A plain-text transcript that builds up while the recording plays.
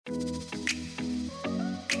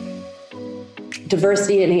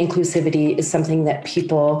Diversity and inclusivity is something that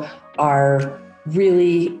people are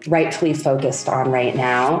really rightfully focused on right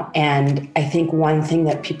now. And I think one thing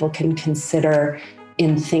that people can consider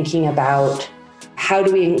in thinking about how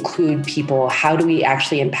do we include people, how do we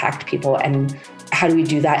actually impact people, and how do we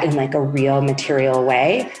do that in like a real material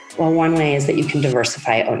way? Well, one way is that you can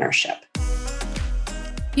diversify ownership.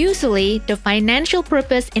 Usually, the financial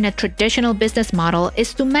purpose in a traditional business model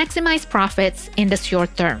is to maximize profits in the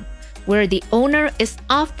short term, where the owner is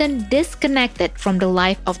often disconnected from the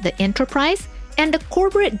life of the enterprise and the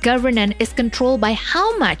corporate governance is controlled by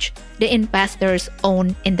how much the investors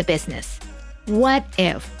own in the business. What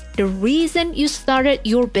if the reason you started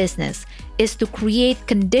your business is to create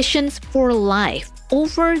conditions for life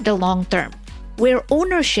over the long term, where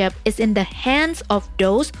ownership is in the hands of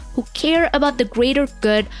those who care about the greater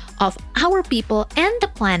good of our people and the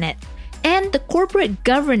planet, and the corporate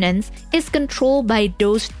governance is controlled by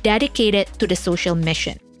those dedicated to the social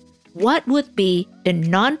mission? What would be the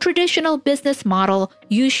non-traditional business model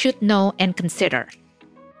you should know and consider?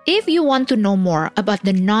 If you want to know more about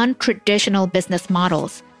the non-traditional business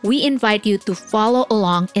models, we invite you to follow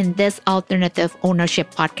along in this Alternative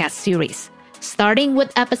Ownership podcast series, starting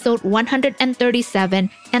with episode 137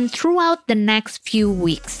 and throughout the next few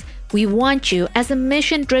weeks. We want you as a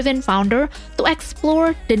mission-driven founder to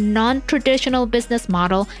explore the non-traditional business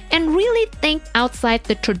model and really think outside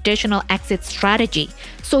the traditional exit strategy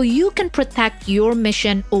so you can protect your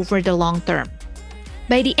mission over the long term.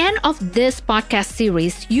 By the end of this podcast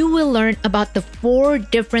series, you will learn about the 4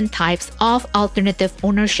 different types of alternative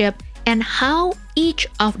ownership and how each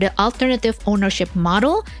of the alternative ownership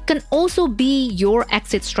model can also be your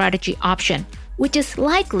exit strategy option, which is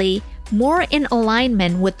likely more in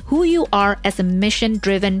alignment with who you are as a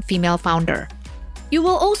mission-driven female founder. You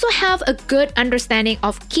will also have a good understanding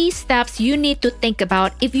of key steps you need to think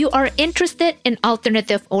about if you are interested in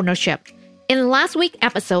alternative ownership. In last week's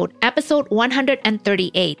episode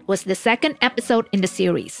 138 was the second episode in the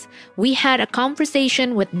series. We had a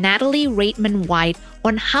conversation with Natalie Raitman-White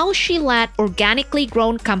on how she led organically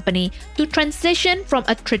grown company to transition from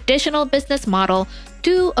a traditional business model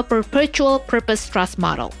to a perpetual purpose trust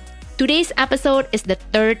model. Today's episode is the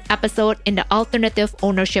 3rd episode in the Alternative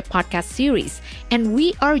Ownership podcast series, and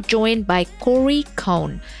we are joined by Corey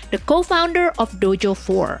Cohn, the co-founder of Dojo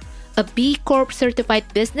 4, a B Corp certified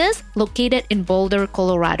business located in Boulder,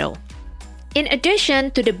 Colorado. In addition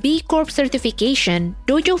to the B Corp certification,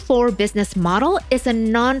 Dojo 4 business model is a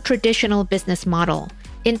non-traditional business model.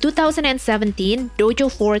 In 2017, Dojo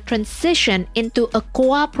 4 transitioned into a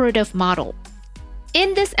cooperative model.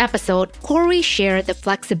 In this episode, Corey shared the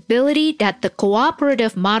flexibility that the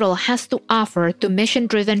cooperative model has to offer to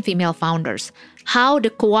mission-driven female founders, how the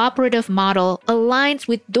cooperative model aligns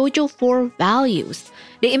with Dojo 4 values,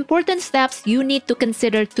 the important steps you need to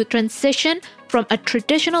consider to transition from a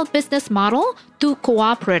traditional business model to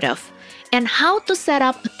cooperative, and how to set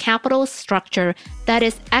up a capital structure that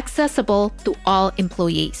is accessible to all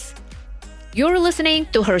employees. You're listening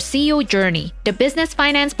to Her CEO Journey, the business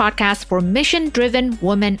finance podcast for mission-driven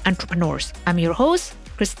women entrepreneurs. I'm your host,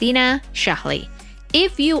 Christina Shahli.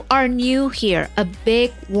 If you are new here, a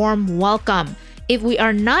big warm welcome. If we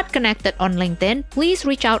are not connected on LinkedIn, please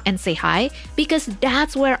reach out and say hi because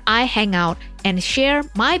that's where I hang out and share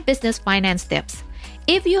my business finance tips.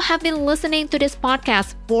 If you have been listening to this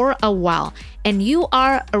podcast for a while and you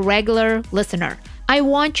are a regular listener, I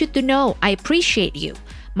want you to know I appreciate you.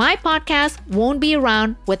 My podcast won't be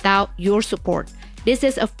around without your support. This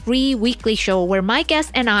is a free weekly show where my guests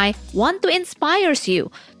and I want to inspire you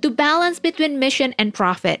to balance between mission and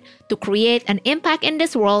profit, to create an impact in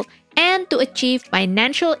this world, and to achieve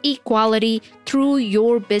financial equality through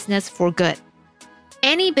your business for good.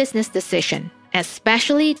 Any business decision,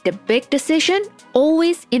 especially the big decision,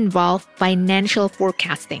 always involve financial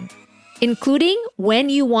forecasting, including when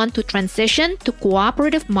you want to transition to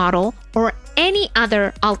cooperative model or any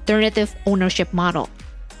other alternative ownership model.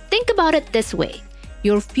 Think about it this way.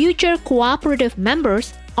 Your future cooperative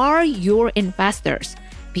members are your investors.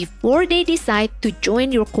 Before they decide to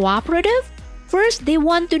join your cooperative, first they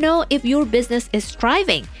want to know if your business is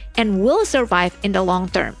thriving and will survive in the long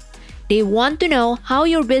term. They want to know how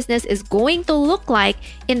your business is going to look like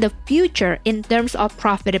in the future in terms of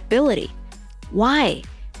profitability. Why?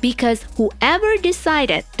 Because whoever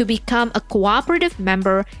decided to become a cooperative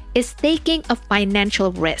member is taking a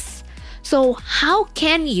financial risk. So how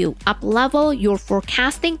can you up-level your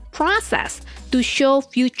forecasting process to show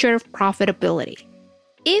future profitability?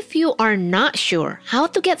 If you are not sure how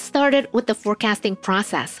to get started with the forecasting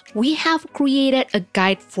process, we have created a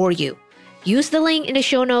guide for you. Use the link in the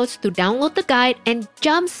show notes to download the guide and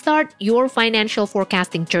jumpstart your financial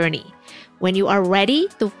forecasting journey. When you are ready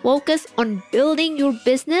to focus on building your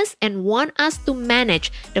business and want us to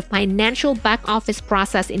manage the financial back office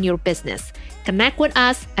process in your business, connect with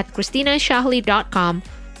us at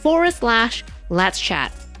christinashahli.com/let's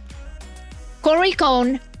chat. Corey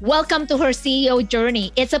Cohn, welcome to her CEO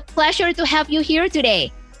journey. It's a pleasure to have you here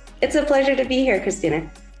today. It's a pleasure to be here, Christina.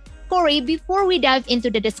 Corey, before we dive into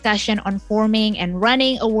the discussion on forming and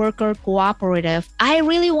running a worker cooperative, I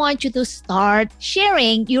really want you to start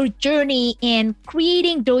sharing your journey in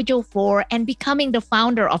creating Dojo 4 and becoming the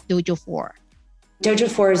founder of Dojo 4. Dojo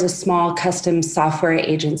 4 is a small custom software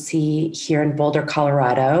agency here in Boulder,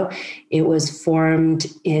 Colorado. It was formed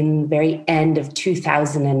in very end of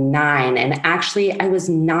 2009. And actually, I was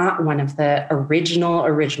not one of the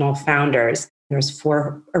original founders. There's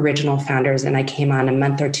 4 original founders, and I came on a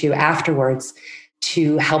month or 2 afterwards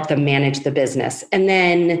to help them manage the business. And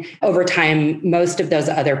then over time, most of those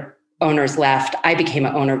other owners left. I became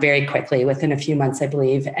an owner very quickly, within a few months, I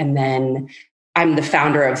believe. And then I'm the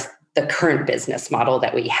founder of the current business model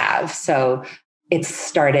that we have. So it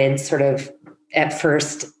started sort of at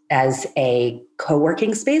first as a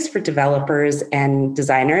co-working space for developers and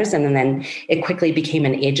designers. And then it quickly became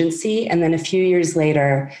an agency. And then a few years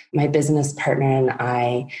later, my business partner and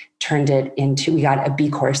I turned it into, we got a B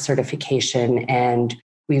Corp certification, and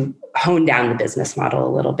we honed down the business model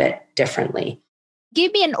a little bit differently.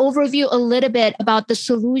 Give me an overview a little bit about the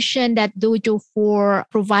solution that Dojo 4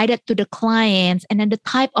 provided to the clients and then the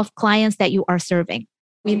type of clients that you are serving.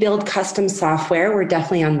 We build custom software. We're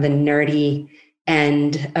definitely on the nerdy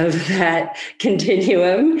end of that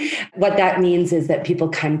continuum. What that means is that people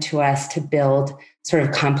come to us to build sort of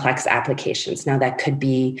complex applications. Now, that could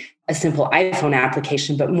be a simple iPhone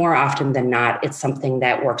application, but more often than not, it's something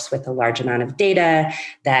that works with a large amount of data,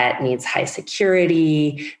 that needs high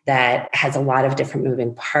security, that has a lot of different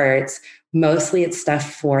moving parts. Mostly it's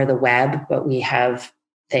stuff for the web, but we have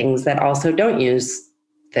things that also don't use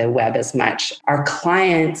the web as much. Our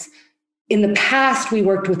clients, in the past, we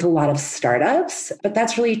worked with a lot of startups, but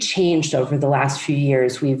that's really changed over the last few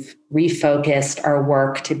years. We've refocused our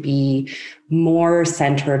work to be more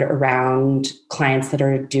centered around clients that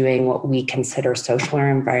are doing what we consider social or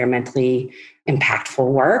environmentally impactful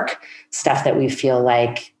work, stuff that we feel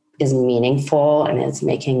like is meaningful and is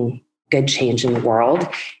making good change in the world.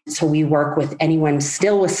 So we work with anyone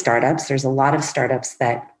still with startups. There's a lot of startups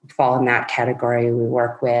that fall in that category. We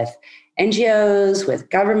work with NGOs, with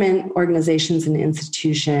government organizations and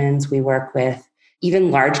institutions. We work with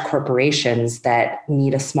even large corporations that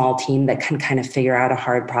need a small team that can kind of figure out a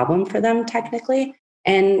hard problem for them technically.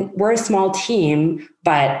 And we're a small team,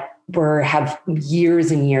 but we have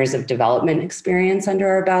years and years of development experience under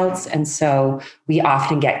our belts. And so we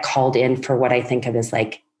often get called in for what I think of as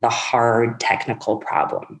like the hard technical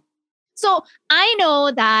problem. So I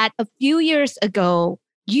know that a few years ago,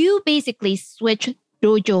 you basically switched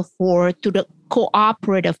Dojo 4 to the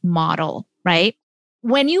cooperative model, right?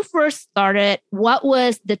 When you first started, what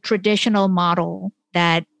was the traditional model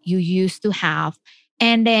that you used to have?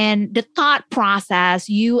 And then the thought process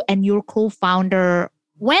you and your co-founder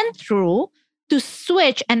went through to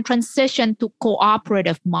switch and transition to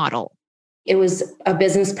cooperative model. It was a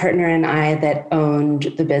business partner and I that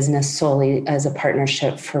owned the business solely as a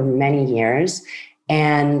partnership for many years.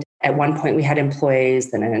 And at one point we had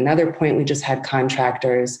employees, then at another point we just had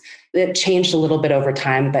contractors. It changed a little bit over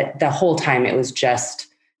time, but the whole time it was just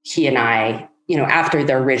he and I, after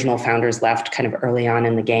the original founders left kind of early on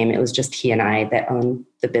in the game, it was just he and I that owned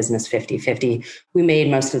the business 50-50. We made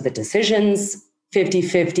most of the decisions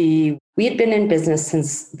 50-50. We had been in business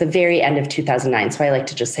since the very end of 2009. So I like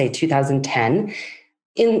to just say 2010.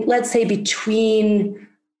 In, let's say, between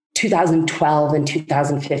 2012 and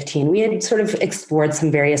 2015, we had sort of explored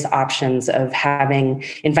some various options of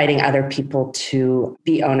inviting other people to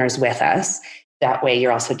be owners with us. That way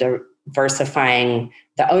you're also diversifying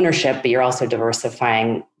the ownership, but you're also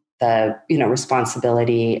diversifying the,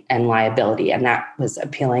 responsibility and liability. And that was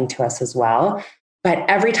appealing to us as well. But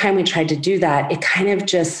every time we tried to do that, it kind of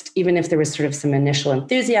just, even if there was sort of some initial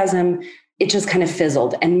enthusiasm, it just kind of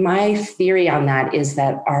fizzled. And my theory on that is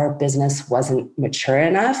that our business wasn't mature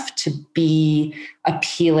enough to be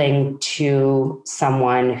appealing to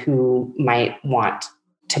someone who might want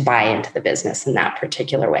to buy into the business in that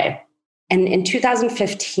particular way. And in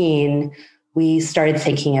 2015, we started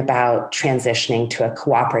thinking about transitioning to a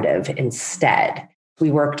cooperative instead.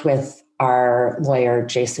 We worked with our lawyer,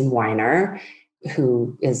 Jason Weiner,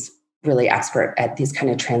 who is really expert at these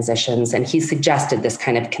kind of transitions. And he suggested this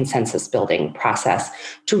kind of consensus building process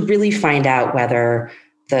to really find out whether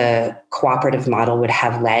the cooperative model would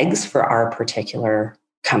have legs for our particular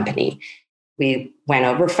company. We went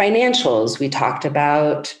over financials. We talked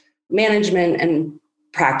about management and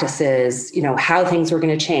practices, how things were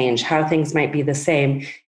going to change, how things might be the same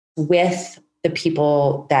with the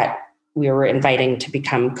people that we were inviting to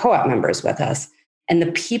become co-op members with us. And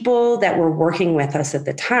the people that were working with us at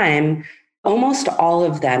the time, almost all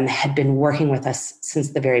of them had been working with us since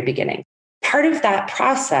the very beginning. Part of that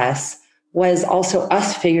process was also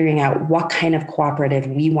us figuring out what kind of cooperative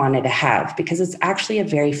we wanted to have, because it's actually a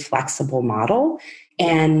very flexible model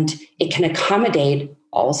and it can accommodate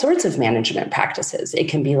all sorts of management practices. It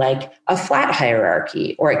can be like a flat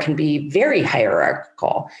hierarchy, or it can be very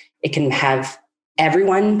hierarchical. It can have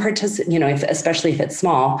everyone participate, especially if it's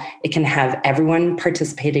small, it can have everyone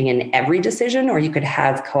participating in every decision, or you could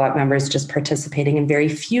have co-op members just participating in very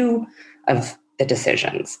few of the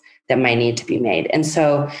decisions that might need to be made. And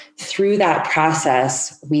so through that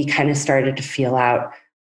process, we kind of started to feel out,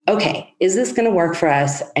 okay, is this going to work for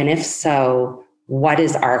us? And if so, what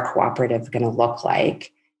is our cooperative going to look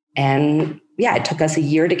like? And yeah, it took us a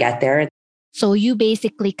year to get there. So you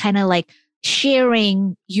basically kind of like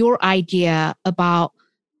sharing your idea about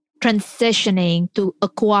transitioning to a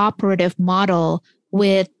cooperative model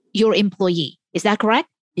with your employee. Is that correct?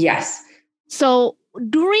 Yes. So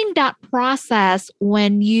during that process,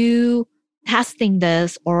 when you testing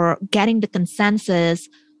this or getting the consensus,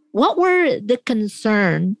 what were the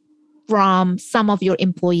concerns from some of your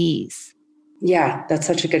employees? Yeah, that's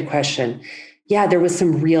such a good question. Yeah, there was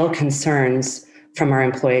some real concerns from our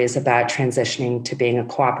employees about transitioning to being a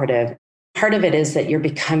cooperative. Part of it is that you're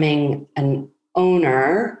becoming an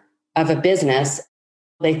owner of a business.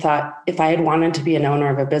 They thought if I had wanted to be an owner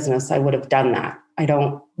of a business, I would have done that. I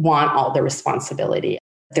don't want all the responsibility.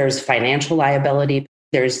 There's financial liability.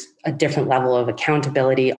 There's a different level of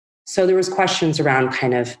accountability. So there was questions around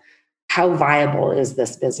kind of how viable is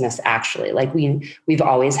this business actually? Like we've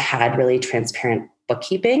always had really transparent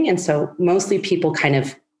bookkeeping. And so mostly people kind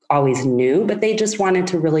of always knew, but they just wanted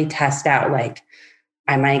to really test out, like,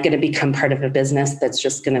 am I going to become part of a business that's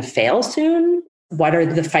just going to fail soon? What are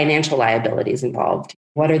the financial liabilities involved?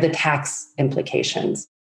 What are the tax implications?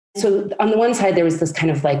 So on the one side, there was this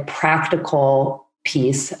kind of like practical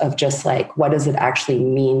piece of just like, what does it actually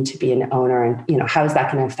mean to be an owner? And, how is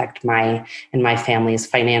that going to affect my and my family's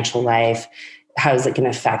financial life? How is it going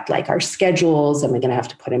to affect like our schedules? Am I going to have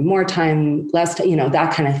to put in more time, less time,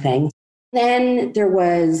 that kind of thing. Then there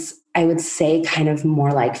was, I would say, kind of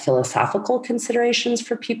more like philosophical considerations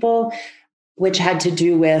for people, which had to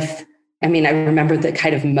do with, I remember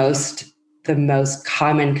the most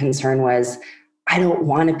common concern was, I don't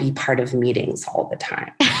want to be part of meetings all the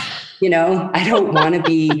time. I don't want to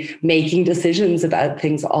be making decisions about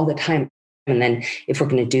things all the time. And then if we're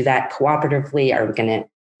going to do that cooperatively, are we going to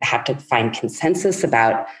have to find consensus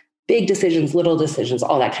about big decisions, little decisions,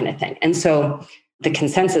 all that kind of thing? And so the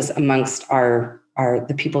consensus amongst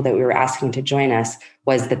the people that we were asking to join us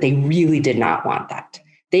was that they really did not want that.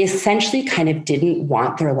 They essentially kind of didn't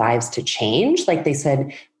want their lives to change. Like they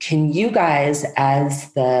said, can you guys,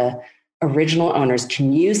 as the original owners,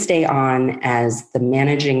 can you stay on as the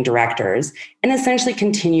managing directors and essentially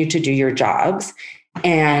continue to do your jobs?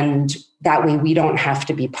 And that way we don't have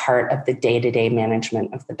to be part of the day-to-day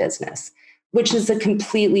management of the business, which is a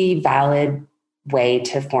completely valid way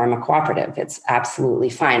to form a cooperative. It's absolutely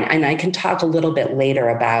fine. And I can talk a little bit later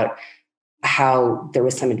about how there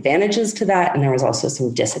was some advantages to that, and there was also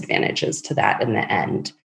some disadvantages to that in the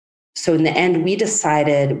end. So in the end, we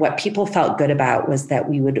decided what people felt good about was that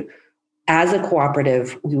we would, as a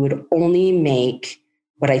cooperative, we would only make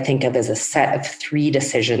what I think of as a set of 3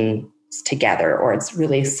 decisions together, or it's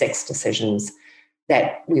really 6 decisions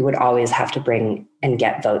that we would always have to bring and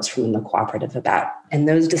get votes from the cooperative about. And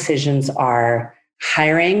those decisions are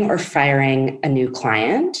hiring or firing a new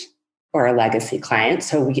client or a legacy client.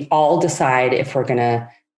 So we all decide if we're going to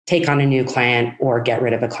take on a new client or get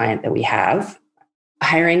rid of a client that we have.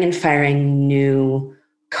 Hiring and firing new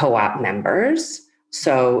co-op members.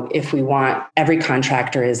 So if we want, every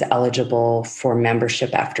contractor is eligible for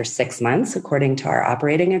membership after 6 months, according to our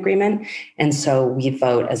operating agreement. And so we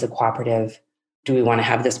vote as a cooperative, do we want to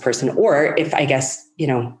have this person? Or if, I guess,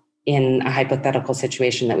 in a hypothetical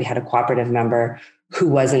situation that we had a cooperative member who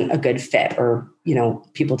wasn't a good fit, or,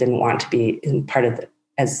 people didn't want to be in part of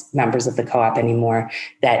as members of the co-op anymore,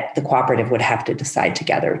 that the cooperative would have to decide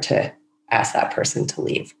together to ask that person to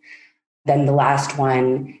leave. Then the last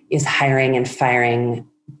one is hiring and firing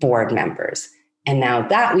board members. And now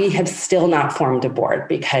that we have still not formed a board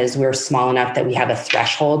because we're small enough that we have a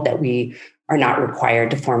threshold that we are not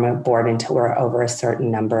required to form a board until we're over a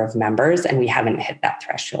certain number of members, and we haven't hit that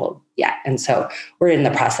threshold yet. And so we're in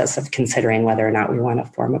the process of considering whether or not we want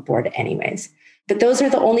to form a board anyways. But those are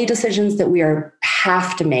the only decisions that we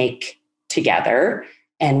have to make together.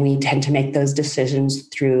 And we tend to make those decisions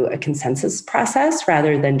through a consensus process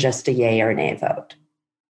rather than just a yay or nay vote.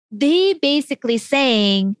 They basically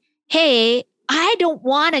saying, hey, I don't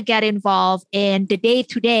want to get involved in the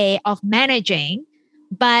day-to-day of managing,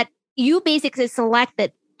 but you basically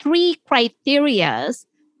selected 3 criteria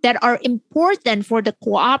that are important for the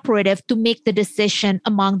cooperative to make the decision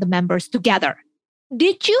among the members together.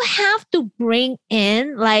 Did you have to bring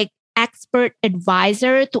in like expert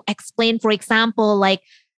advisor to explain, for example, like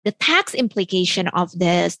the tax implication of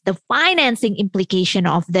this, the financing implication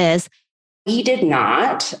of this? We did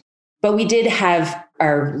not, but we did have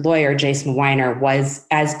our lawyer, Jason Weiner, was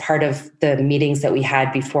as part of the meetings that we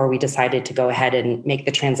had before we decided to go ahead and make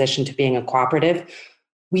the transition to being a cooperative.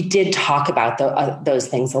 We did talk about those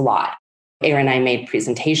things a lot. Aaron and I made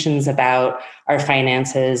presentations about our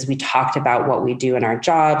finances. We talked about what we do in our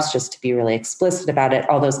jobs, just to be really explicit about it,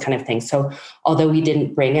 all those kind of things. So although we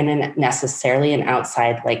didn't bring in necessarily an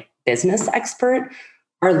outside like business expert,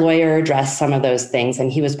 our lawyer addressed some of those things,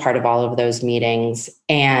 and he was part of all of those meetings.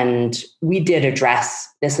 And we did address,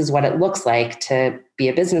 this is what it looks like to be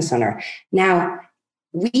a business owner. Now,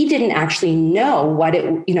 we didn't actually know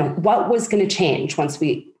what was going to change once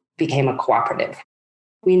we became a cooperative.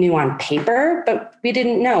 We knew on paper, but we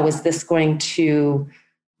didn't know, was this going to,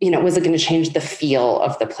 was it going to change the feel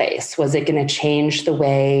of the place? Was it going to change the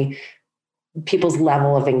way people's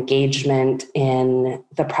level of engagement in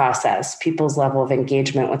the process, people's level of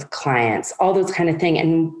engagement with clients, all those kind of things.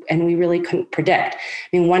 And we really couldn't predict.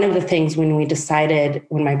 I mean, one of the things when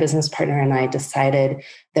my business partner and I decided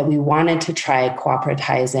that we wanted to try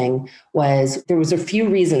cooperatizing was there was a few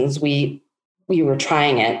reasons we were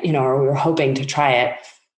trying it, or we were hoping to try it.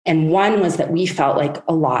 And one was that we felt like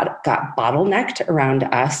a lot got bottlenecked around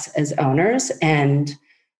us as owners, and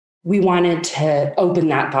we wanted to open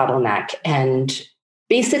that bottleneck. And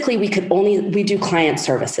basically we do client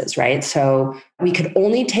services, right? So we could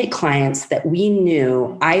only take clients that we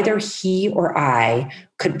knew either he or I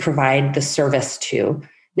could provide the service to.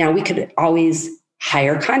 Now we could always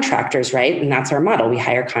hire contractors, right? And that's our model. We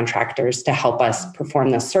hire contractors to help us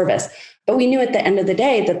perform this service. But we knew at the end of the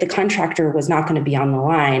day that the contractor was not going to be on the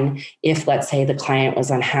line if, let's say, the client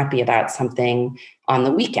was unhappy about something on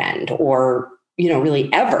the weekend or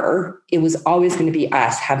really ever. It was always going to be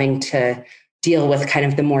us having to deal with kind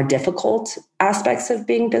of the more difficult aspects of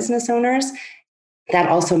being business owners. That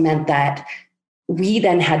also meant that we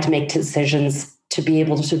then had to make decisions to be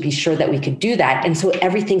able to be sure that we could do that. And so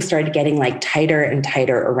everything started getting like tighter and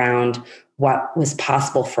tighter around what was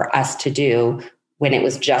possible for us to do when it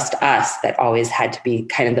was just us that always had to be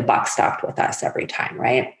kind of the buck stopped with us every time,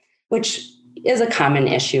 right? Which is a common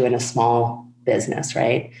issue in a small business,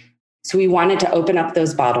 right? So we wanted to open up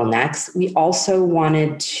those bottlenecks. We also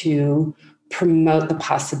wanted to promote the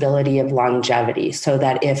possibility of longevity so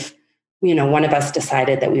that if, one of us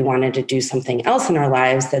decided that we wanted to do something else in our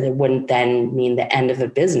lives, that it wouldn't then mean the end of a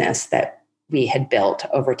business that we had built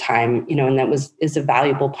over time, and that is a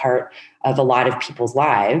valuable part of a lot of people's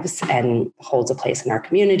lives and holds a place in our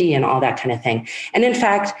community and all that kind of thing. And in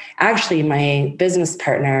fact, actually, my business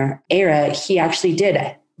partner, Ara, he actually did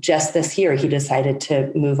it. Just this year, he decided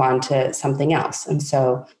to move on to something else. And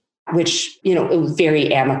so, which, it was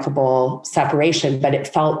very amicable separation, but it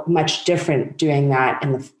felt much different doing that.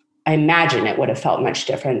 I imagine it would have felt much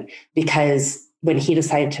different because when he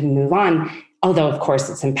decided to move on, although of course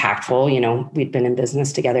it's impactful, we'd been in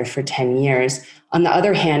business together for 10 years. On the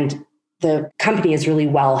other hand, the company is really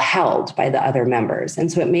well held by the other members.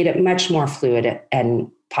 And so it made it much more fluid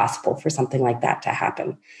and possible for something like that to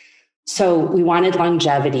happen. So we wanted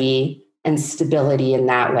longevity and stability in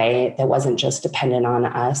that way that wasn't just dependent on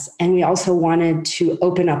us. And we also wanted to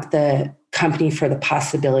open up the company for the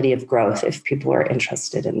possibility of growth if people are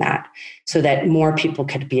interested in that, so that more people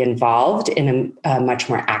could be involved in a much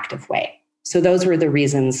more active way. So those were the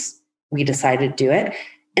reasons we decided to do it.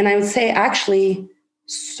 And I would say actually,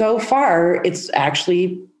 so far, it's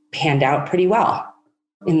actually panned out pretty well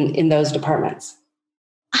in those departments.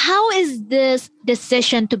 How is this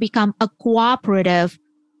decision to become a cooperative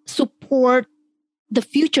support the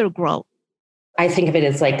future growth? I think of it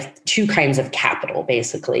as like two kinds of capital,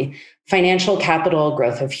 basically. Financial capital,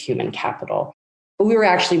 growth of human capital. We were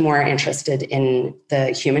actually more interested in the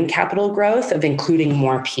human capital growth of including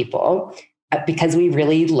more people because we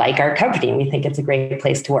really like our company and we think it's a great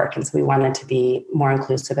place to work. And so we wanted to be more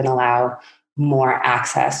inclusive and allow more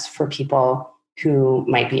access for people who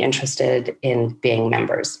might be interested in being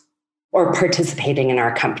members or participating in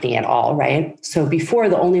our company at all, right? So before,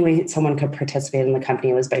 the only way someone could participate in the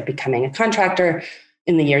company was by becoming a contractor.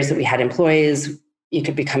 In the years that we had employees, you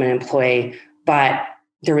could become an employee, but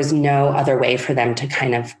there was no other way for them to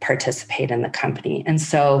kind of participate in the company. And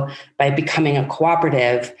so by becoming a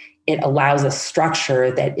cooperative, it allows a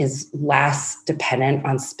structure that is less dependent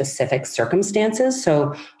on specific circumstances.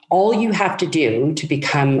 So all you have to do to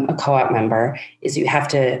become a co-op member is you have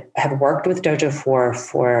to have worked with Dojo4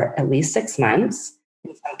 for at least 6 months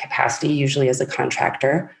in some capacity, usually as a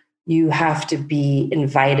contractor. You have to be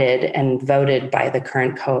invited and voted by the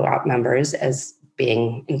current co-op members as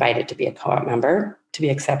being invited to be a co-op member, to be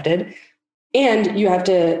accepted. And you have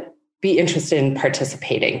to be interested in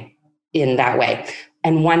participating in that way.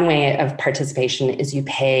 And one way of participation is you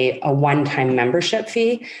pay a one-time membership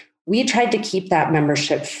fee. We tried to keep that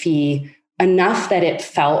membership fee enough that it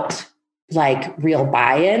felt like real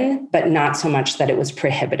buy-in, but not so much that it was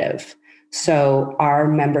prohibitive. So our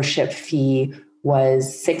membership fee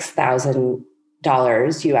was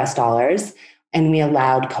 $6,000 US dollars, and we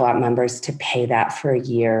allowed co-op members to pay that for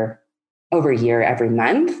over a year every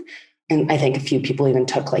month. And I think a few people even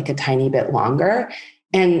took like a tiny bit longer.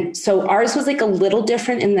 And so ours was like a little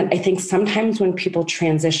different in that I think sometimes when people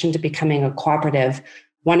transition to becoming a cooperative,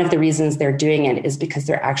 one of the reasons they're doing it is because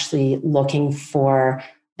they're actually looking for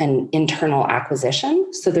an internal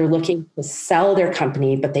acquisition. So they're looking to sell their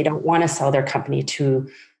company, but they don't want to sell their company to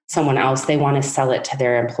someone else. They want to sell it to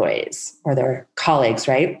their employees or their colleagues,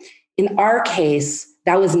 right? In our case,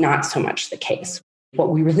 that was not so much the case. What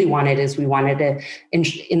we really wanted is we wanted to,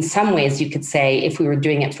 in some ways, you could say if we were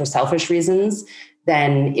doing it for selfish reasons,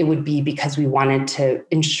 then it would be because we wanted to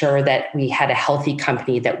ensure that we had a healthy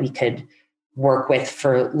company that we could work with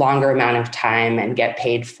for a longer amount of time and get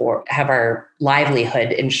paid for, have our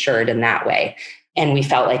livelihood insured in that way. And we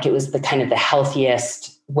felt like it was the kind of the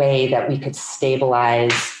healthiest way that we could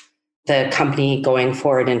stabilize the company going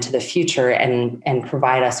forward into the future and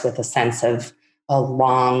provide us with a sense of a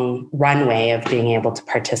long runway of being able to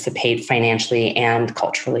participate financially and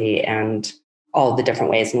culturally and all the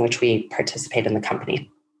different ways in which we participate in the company.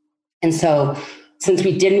 And so since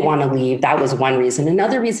we didn't want to leave, that was one reason.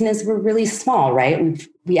 Another reason is we're really small, right?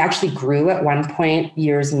 We actually grew at one point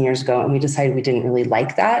years and years ago, and we decided we didn't really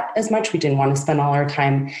like that as much. We didn't want to spend all our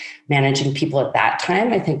time managing people at that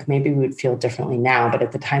time. I think maybe we would feel differently now, but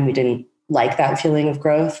at the time we didn't like that feeling of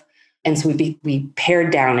growth. And so we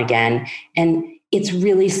pared down again. And it's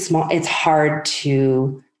really small. It's hard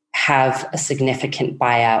to have a significant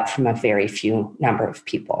buyout from a very few number of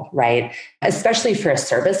people, right? Especially for a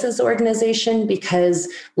services organization, because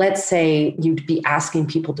let's say you'd be asking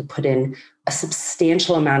people to put in a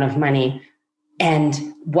substantial amount of money,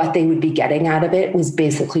 and what they would be getting out of it was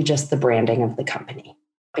basically just the branding of the company,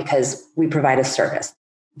 because we provide a service.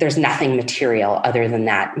 There's nothing material other than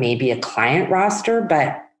that, maybe a client roster,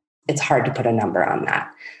 but it's hard to put a number on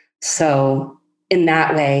that. So in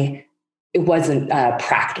that way, it wasn't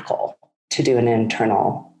practical to do an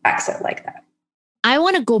internal exit like that. I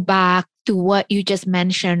want to go back to what you just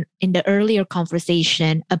mentioned in the earlier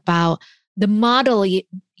conversation about the model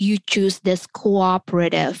you choose, this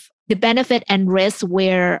cooperative, the benefit and risk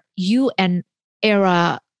where you and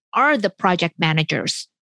Era are the project managers.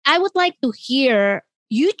 I would like to hear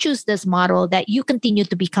you choose this model that you continue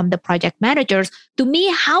to become the project managers. To me,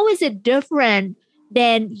 how is it different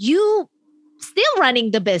than you still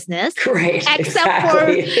running the business, right? Except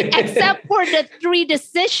for the 3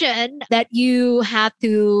 decisions that you have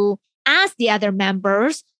to ask the other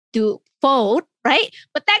members to vote, right?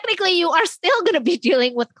 But technically, you are still going to be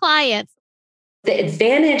dealing with clients. The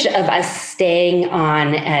advantage of us staying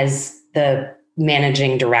on as the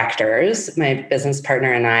managing directors, my business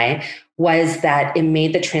partner and I, was that it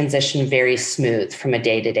made the transition very smooth from a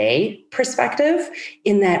day-to-day perspective,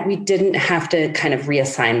 in that we didn't have to kind of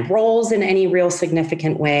reassign roles in any real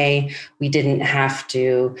significant way. We didn't have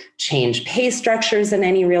to change pay structures in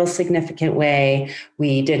any real significant way.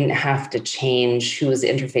 We didn't have to change who was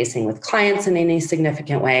interfacing with clients in any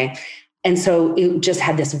significant way. And so it just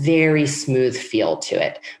had this very smooth feel to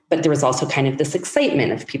it. But there was also kind of this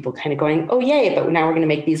excitement of people kind of going, oh, yay, but now we're going to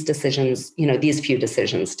make these decisions, these few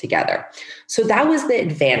decisions together. So that was the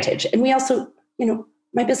advantage. And we also,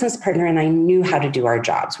 my business partner and I knew how to do our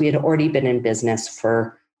jobs. We had already been in business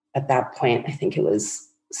for, at that point, I think it was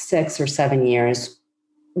 6 or 7 years.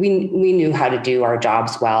 We knew how to do our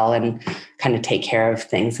jobs well and kind of take care of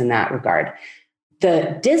things in that regard.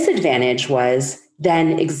 The disadvantage was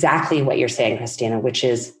then exactly what you're saying, Christina, which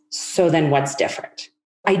is, so then what's different?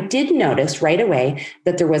 I did notice right away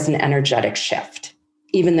that there was an energetic shift.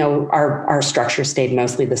 even though our structure stayed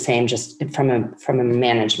mostly the same, just from a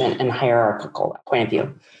management and hierarchical point of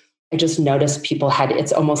view. I just noticed people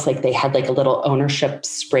it's almost like they had like a little ownership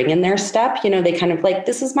spring in their step. They kind of like,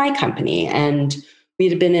 this is my company. And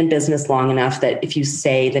we'd been in business long enough that if you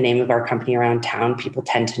say the name of our company around town, people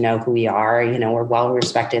tend to know who we are. We're well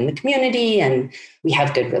respected in the community, and we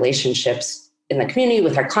have good relationships in the community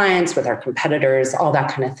with our clients, with our competitors, all that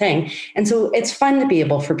kind of thing. And so it's fun to be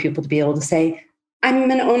able for people to be able to say, I'm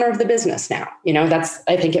an owner of the business now.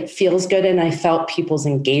 I think it feels good. And I felt people's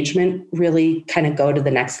engagement really kind of go to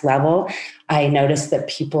the next level. I noticed that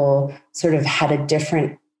people sort of had a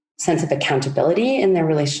different sense of accountability in their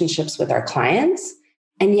relationships with our clients.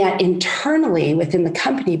 And yet internally within the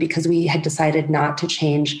company, because we had decided not to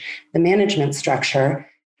change the management structure,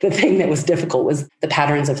 the thing that was difficult was the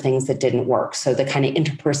patterns of things that didn't work. So the kind of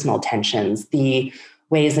interpersonal tensions, the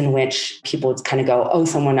ways in which people would kind of go, oh,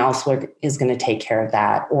 someone else is going to take care of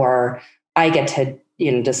that. Or I get to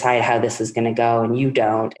decide how this is going to go and you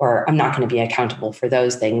don't. Or I'm not going to be accountable for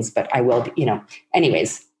those things, but I will be,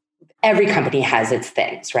 anyways, every company has its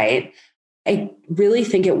things, right? I really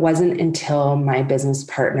think it wasn't until my business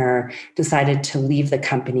partner decided to leave the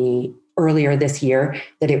company earlier this year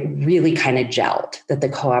that it really kind of gelled, that the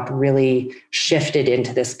co-op really shifted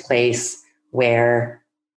into this place where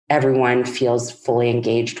everyone feels fully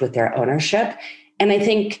engaged with their ownership. And I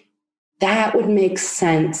think that would make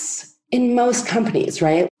sense in most companies,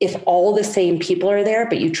 right? If all the same people are there,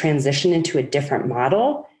 but you transition into a different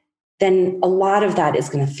model, then a lot of that is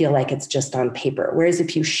going to feel like it's just on paper. Whereas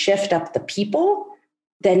if you shift up the people,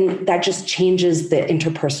 then that just changes the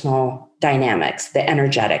interpersonal dynamics, the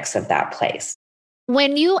energetics of that place.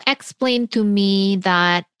 When you explained to me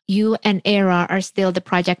that you and Era are still the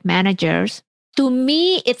project managers, to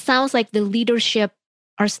me, it sounds like the leadership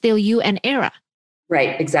are still you and Era.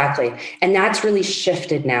 Right, exactly. And that's really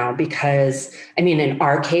shifted now because, in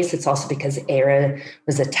our case, it's also because Era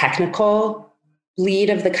was a technical lead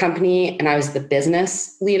of the company and I was the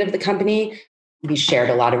business lead of the company. We shared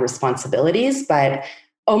a lot of responsibilities, but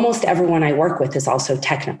almost everyone I work with is also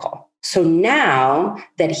technical. So now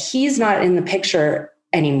that he's not in the picture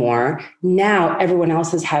anymore, now everyone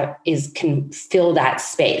else can fill that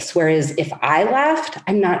space. Whereas if I left,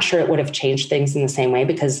 I'm not sure it would have changed things in the same way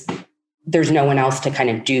because there's no one else to kind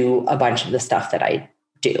of do a bunch of the stuff that I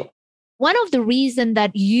do. One of the reasons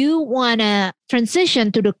that you want to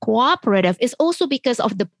transition to the cooperative is also because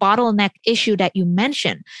of the bottleneck issue that you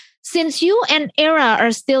mentioned. Since you and Era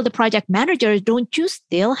are still the project managers, don't you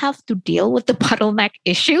still have to deal with the bottleneck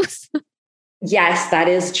issues? Yes, that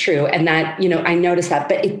is true. And that, I noticed that,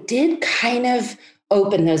 but it did kind of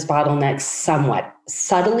open those bottlenecks somewhat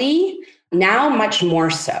subtly, now much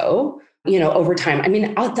more so, over time.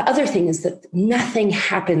 The other thing is that nothing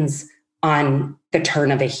happens on the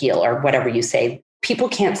turn of a heel or whatever you say. People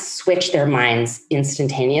can't switch their minds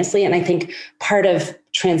instantaneously. And I think part of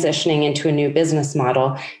transitioning into a new business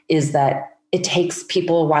model is that it takes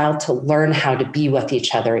people a while to learn how to be with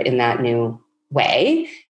each other in that new way.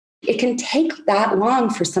 It can take that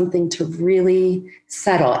long for something to really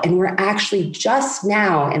settle. And we're actually just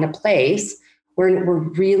now in a place where we're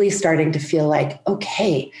really starting to feel like,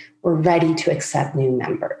 okay, we're ready to accept new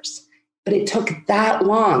members. But it took that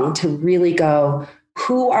long to really go,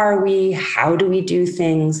 who are we? How do we do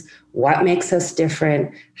things? What makes us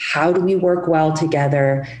different? How do we work well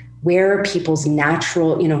together? Where are people's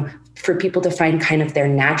natural, for people to find kind of their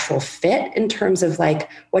natural fit in terms of like,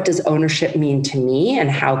 what does ownership mean to me and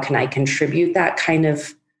how can I contribute that kind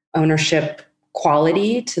of ownership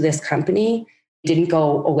quality to this company? Didn't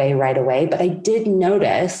go away right away, but I did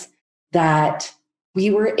notice that we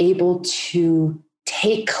were able to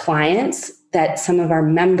take clients that some of our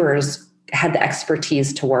members had the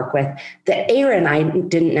expertise to work with that Era and I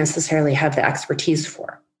didn't necessarily have the expertise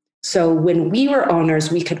for. So when we were owners,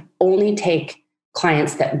 we could only take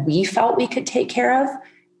clients that we felt we could take care of.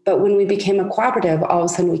 But when we became a cooperative, all of a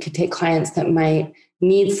sudden we could take clients that might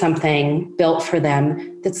need something built for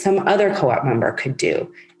them that some other co-op member could do.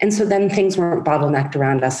 And so then things weren't bottlenecked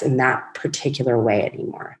around us in that particular way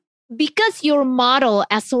anymore. Because your model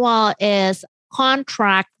as well is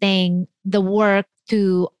contracting the work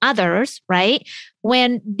to others, right?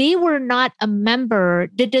 When they were not a member,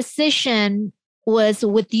 the decision was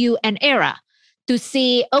with you and Era to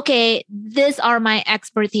see, okay, these are my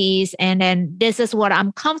expertise and then this is what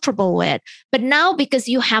I'm comfortable with. But now because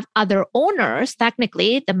you have other owners,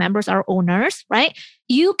 technically the members are owners, right?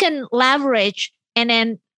 You can leverage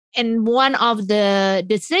and one of the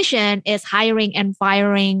decision is hiring and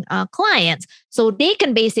firing clients. So they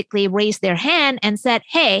can basically raise their hand and said,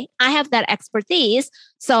 hey, I have that expertise,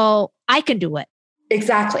 so I can do it.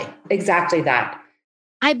 Exactly that.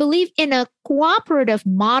 I believe in a cooperative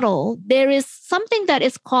model, there is something that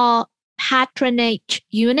is called patronage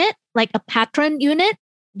unit, like a patron unit.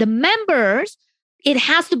 The members, it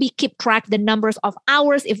has to be keep track the numbers of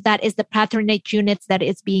hours if that is the patronage units that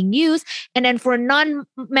is being used. And then for a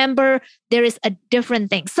non-member, there is a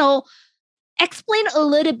different thing. So explain a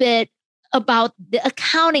little bit about the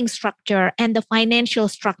accounting structure and the financial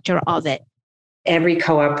structure of it. Every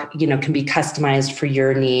co-op, can be customized for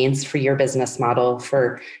your needs, for your business model,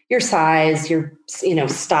 for your size, your,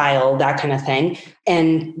 style, that kind of thing.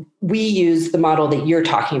 And we use the model that you're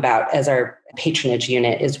talking about as our patronage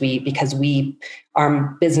unit because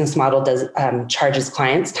our business model charges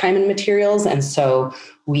clients time and materials. And so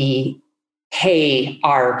we pay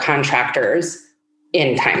our contractors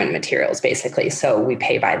in time and materials, basically. So we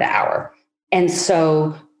pay by the hour. And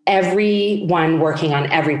so everyone working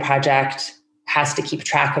on every project has to keep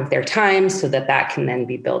track of their time so that can then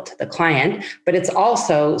be billed to the client. But it's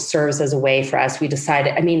also serves as a way for us. We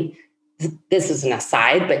decided, this is an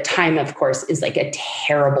aside, but time, of course, is like a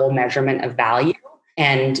terrible measurement of value.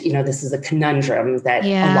 And, this is a conundrum that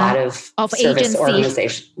a lot of service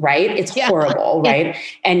organizations, right? It's horrible, right?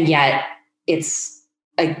 And yet it's,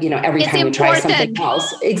 every time we try something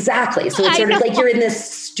else. Exactly. So it's sort of like you're in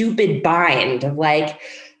this stupid bind of like,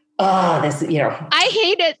 this, I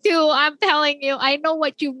hate it too. I'm telling you, I know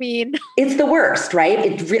what you mean. It's the worst, right?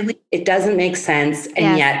 It doesn't make sense.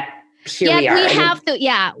 And yet here we are. We have to,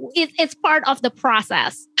 it's part of the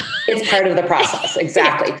process. It's part of the process.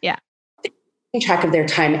 Exactly. Yeah. Keeping track of their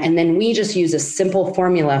time. And then we just use a simple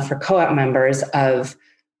formula for co-op members of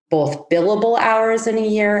both billable hours in a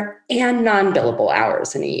year and non-billable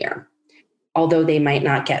hours in a year. Although they might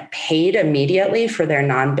not get paid immediately for their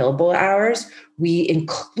non-billable hours, we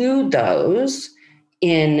include those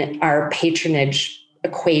in our patronage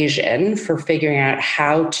equation for figuring out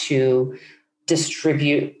how to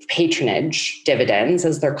distribute patronage dividends,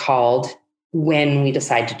 as they're called, when we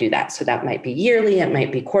decide to do that. So that might be yearly, it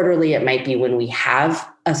might be quarterly, it might be when we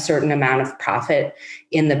have a certain amount of profit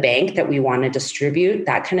in the bank that we want to distribute,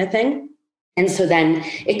 that kind of thing. And so then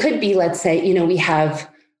it could be, let's say, we have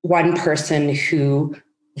one person who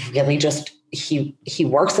really just, he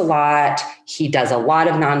works a lot, he does a lot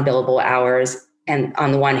of non-billable hours, and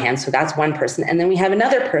on the one hand, so that's one person. And then we have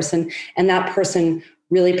another person, and that person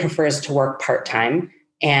really prefers to work part-time,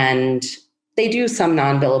 and they do some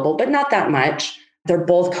non-billable, but not that much. They're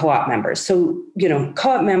both co-op members. So,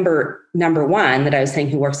 co-op member number one that I was saying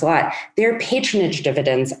who works a lot, their patronage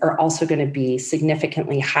dividends are also going to be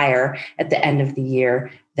significantly higher at the end of the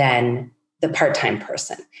year than the part-time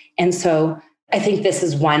person. And so I think this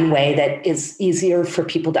is one way that is easier for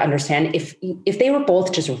people to understand. If they were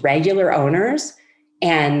both just regular owners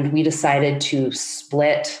and we decided to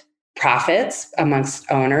split profits amongst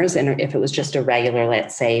owners, and if it was just a regular,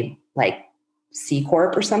 let's say, like C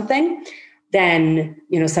Corp or something, then,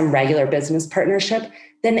 some regular business partnership,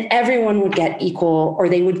 then everyone would get equal, or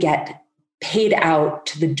they would get paid out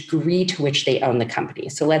to the degree to which they own the company.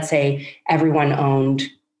 So let's say everyone owned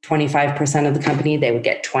 25% of the company, they would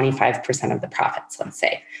get 25% of the profits, let's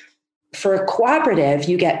say. For a cooperative,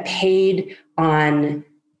 you get paid on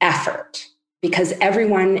effort because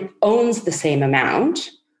everyone owns the same amount,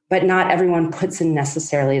 but not everyone puts in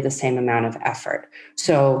necessarily the same amount of effort.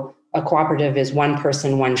 So a cooperative is one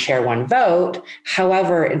person, one share, one vote.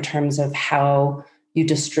 However, in terms of how you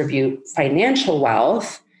distribute financial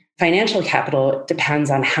wealth, financial capital depends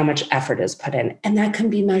on how much effort is put in. And that can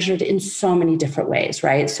be measured in so many different ways,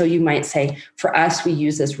 right? So you might say, for us, we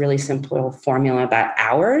use this really simple formula about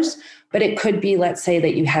hours, but it could be, let's say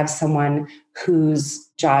that you have someone whose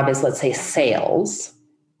job is, let's say, sales,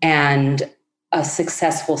 and a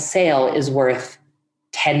successful sale is worth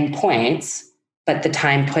 10 points, but the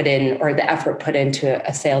time put in or the effort put into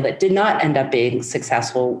a sale that did not end up being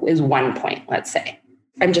successful is 1 point, let's say.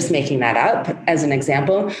 I'm just making that up as an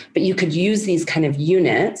example, but you could use these kind of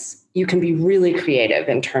units. You can be really creative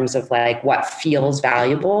in terms of like what feels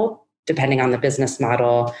valuable, depending on the business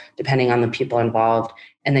model, depending on the people involved.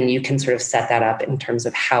 And then you can sort of set that up in terms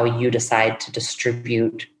of how you decide to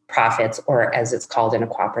distribute profits, or as it's called in a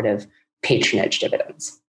cooperative, patronage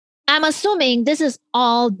dividends. I'm assuming this is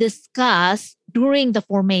all discussed during the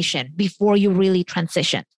formation before you really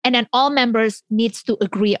transition. And then all members needs to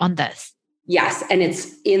agree on this. Yes, and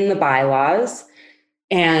it's in the bylaws.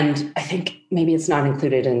 And I think maybe it's not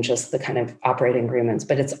included in just the kind of operating agreements,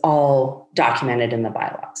 but it's all documented in the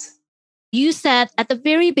bylaws. You said at the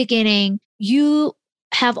very beginning, you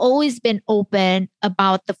have always been open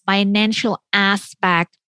about the financial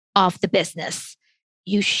aspect of the business.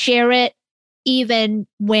 You share it even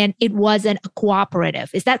when it wasn't a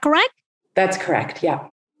cooperative. Is that correct? That's correct. Yeah.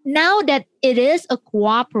 Now that it is a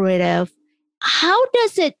cooperative, how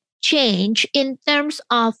does it change in terms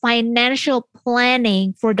of financial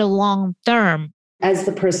planning for the long term? As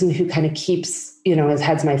the person who kind of keeps,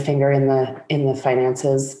 has my finger in the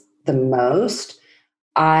finances the most,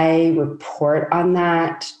 I report on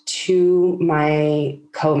that to my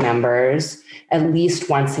co-members at least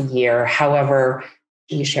once a year. However,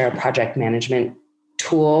 we share a project management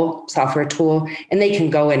software tool, and they can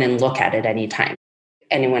go in and look at it anytime.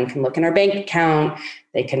 Anyone can look in our bank account.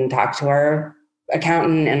 They can talk to our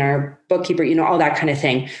accountant and our bookkeeper, all that kind of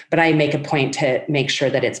thing. But I make a point to make sure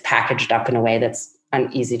that it's packaged up in a way that's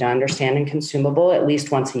easy to understand and consumable at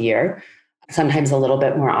least once a year, sometimes a little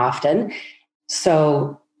bit more often.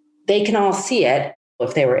 So they can all see it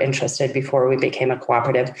if they were interested before we became a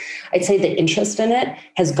cooperative. I'd say the interest in it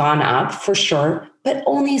has gone up for sure, but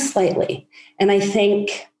only slightly. And I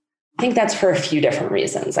think that's for a few different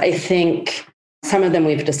reasons. I think some of them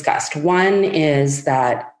we've discussed. One is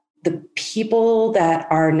that the people that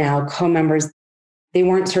are now co-members, they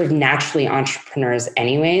weren't sort of naturally entrepreneurs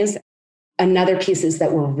anyways. Another piece is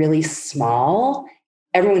that we're really small.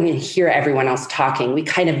 Everyone can hear everyone else talking. We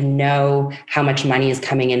kind of know how much money is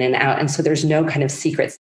coming in and out. And so there's no kind of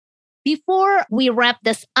secrets. Before we wrap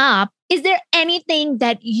this up, is there anything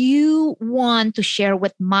that you want to share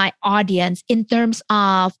with my audience in terms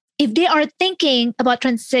of if they are thinking about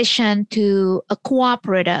transition to a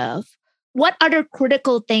cooperative, what other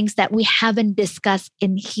critical things that we haven't discussed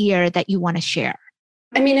in here that you want to share?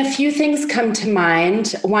 I mean, a few things come to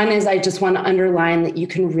mind. One is I just want to underline that you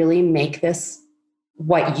can really make this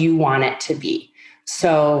what you want it to be.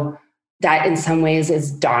 So that in some ways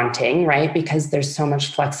is daunting, right? Because there's so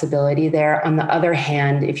much flexibility there. On the other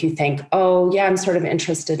hand, if you think, oh yeah, I'm sort of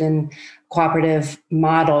interested in cooperative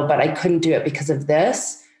model, but I couldn't do it because of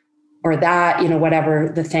this or that, whatever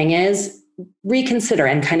the thing is, reconsider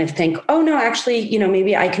and kind of think, oh no, actually,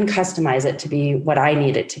 maybe I can customize it to be what I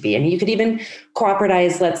need it to be. And you could even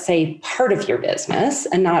cooperatize, let's say, part of your business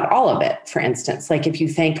and not all of it. For instance, like if you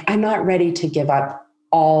think I'm not ready to give up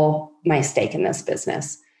all my stake in this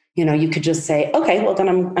business, you could just say, okay, well then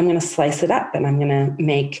I'm going to slice it up and I'm going to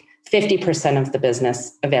make 50% of the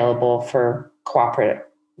business available for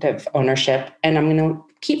cooperative ownership. And I'm going to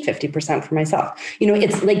keep 50% for myself.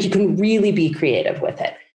 It's like you can really be creative with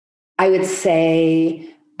it. I would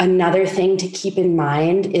say another thing to keep in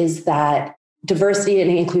mind is that diversity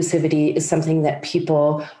and inclusivity is something that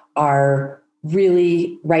people are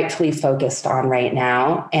really rightfully focused on right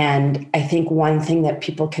now. And I think one thing that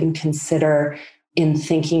people can consider in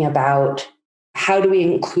thinking about how do we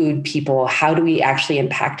include people, how do we actually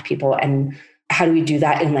impact people, and how do we do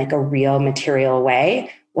that in like a real material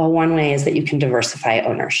way? Well, one way is that you can diversify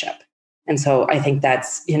ownership. And so I think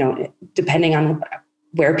that's, depending on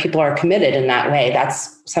where people are committed in that way,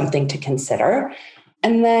 that's something to consider.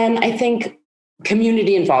 And then I think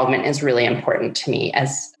community involvement is really important to me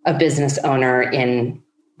as a business owner in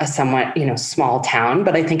a somewhat, small town.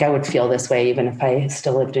 But I think I would feel this way even if I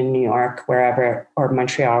still lived in New York, wherever, or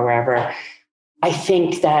Montreal, wherever. I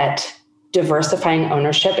think that diversifying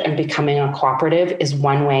ownership and becoming a cooperative is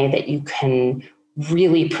one way that you can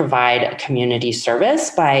really provide a community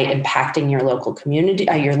service by impacting your local community,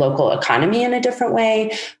 your local economy in a different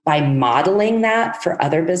way, by modeling that for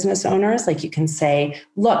other business owners. Like you can say,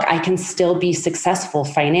 look, I can still be successful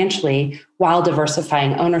financially while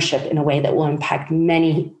diversifying ownership in a way that will impact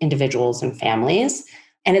many individuals and families.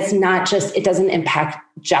 And it's not just, it doesn't impact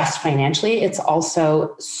just financially. It's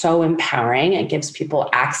also so empowering. It gives people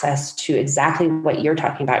access to exactly what you're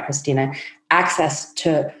talking about, Christina, access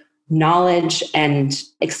to knowledge and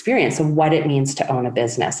experience of what it means to own a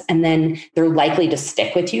business. And then they're likely to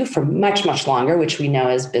stick with you for much, much longer, which we know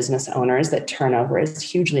as business owners that turnover is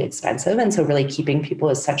hugely expensive. And so really keeping people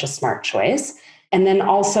is such a smart choice. And then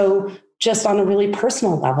also just on a really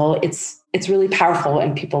personal level, it's really powerful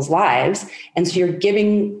in people's lives. And so you're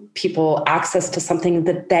giving people access to something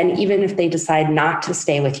that then even if they decide not to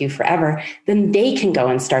stay with you forever, then they can go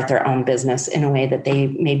and start their own business in a way that they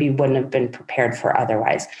maybe wouldn't have been prepared for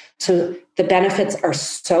otherwise. So the benefits are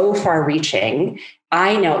so far reaching.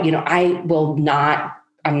 I know,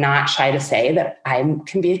 I'm not shy to say that I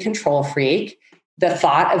can be a control freak. The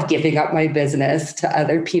thought of giving up my business to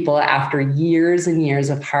other people after years and years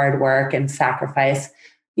of hard work and sacrifice,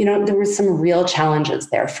 there were some real challenges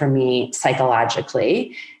there for me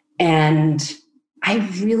psychologically. And I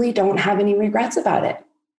really don't have any regrets about it.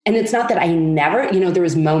 And it's not that I never, there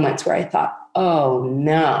was moments where I thought, oh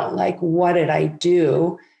no, like, what did I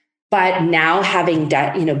do? But now having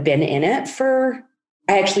been in it for,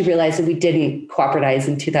 I actually realized that we didn't cooperatize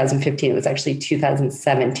in 2015. It was actually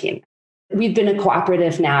 2017. We've been a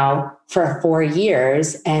cooperative now for 4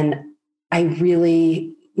 years. And I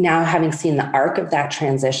really, now having seen the arc of that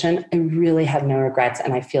transition, I really have no regrets.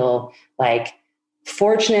 And I feel like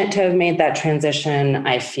fortunate to have made that transition.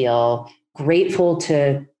 I feel grateful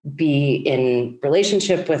to be in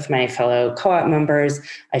relationship with my fellow co-op members.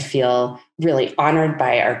 I feel really honored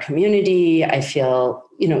by our community. I feel,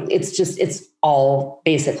 it's all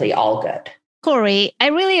basically all good. Corey, I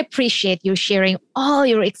really appreciate you sharing all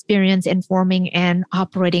your experience in forming and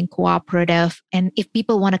operating cooperative. And if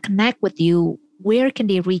people want to connect with you, where can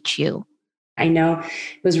they reach you? I know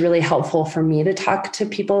it was really helpful for me to talk to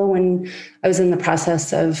people when I was in the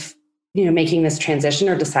process of, making this transition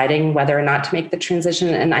or deciding whether or not to make the transition.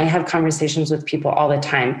 And I have conversations with people all the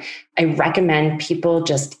time. I recommend people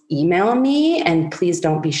just email me, and please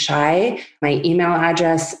don't be shy. My email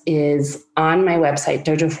address is on my website,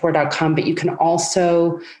 dojo4.com, but you can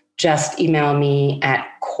also just email me at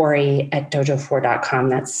Corey@dojo4.com.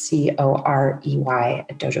 That's COREY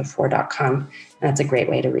 @dojo4.com. And that's a great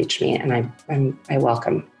way to reach me. And I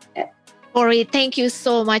welcome it. Corey, thank you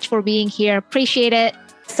so much for being here. Appreciate it.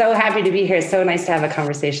 So happy to be here. So nice to have a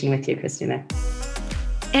conversation with you, Christina.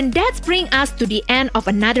 And that's bring us to the end of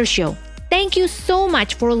another show. Thank you so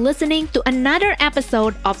much for listening to another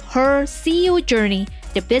episode of Her CEO Journey,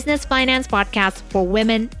 the business finance podcast for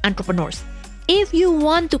women entrepreneurs. If you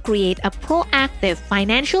want to create a proactive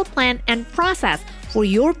financial plan and process for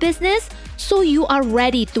your business so you are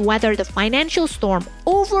ready to weather the financial storm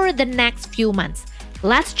over the next few months,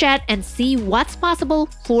 let's chat and see what's possible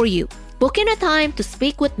for you. Book in a time to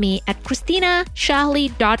speak with me at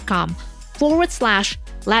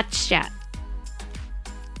ChristinaShahli.com/let's chat.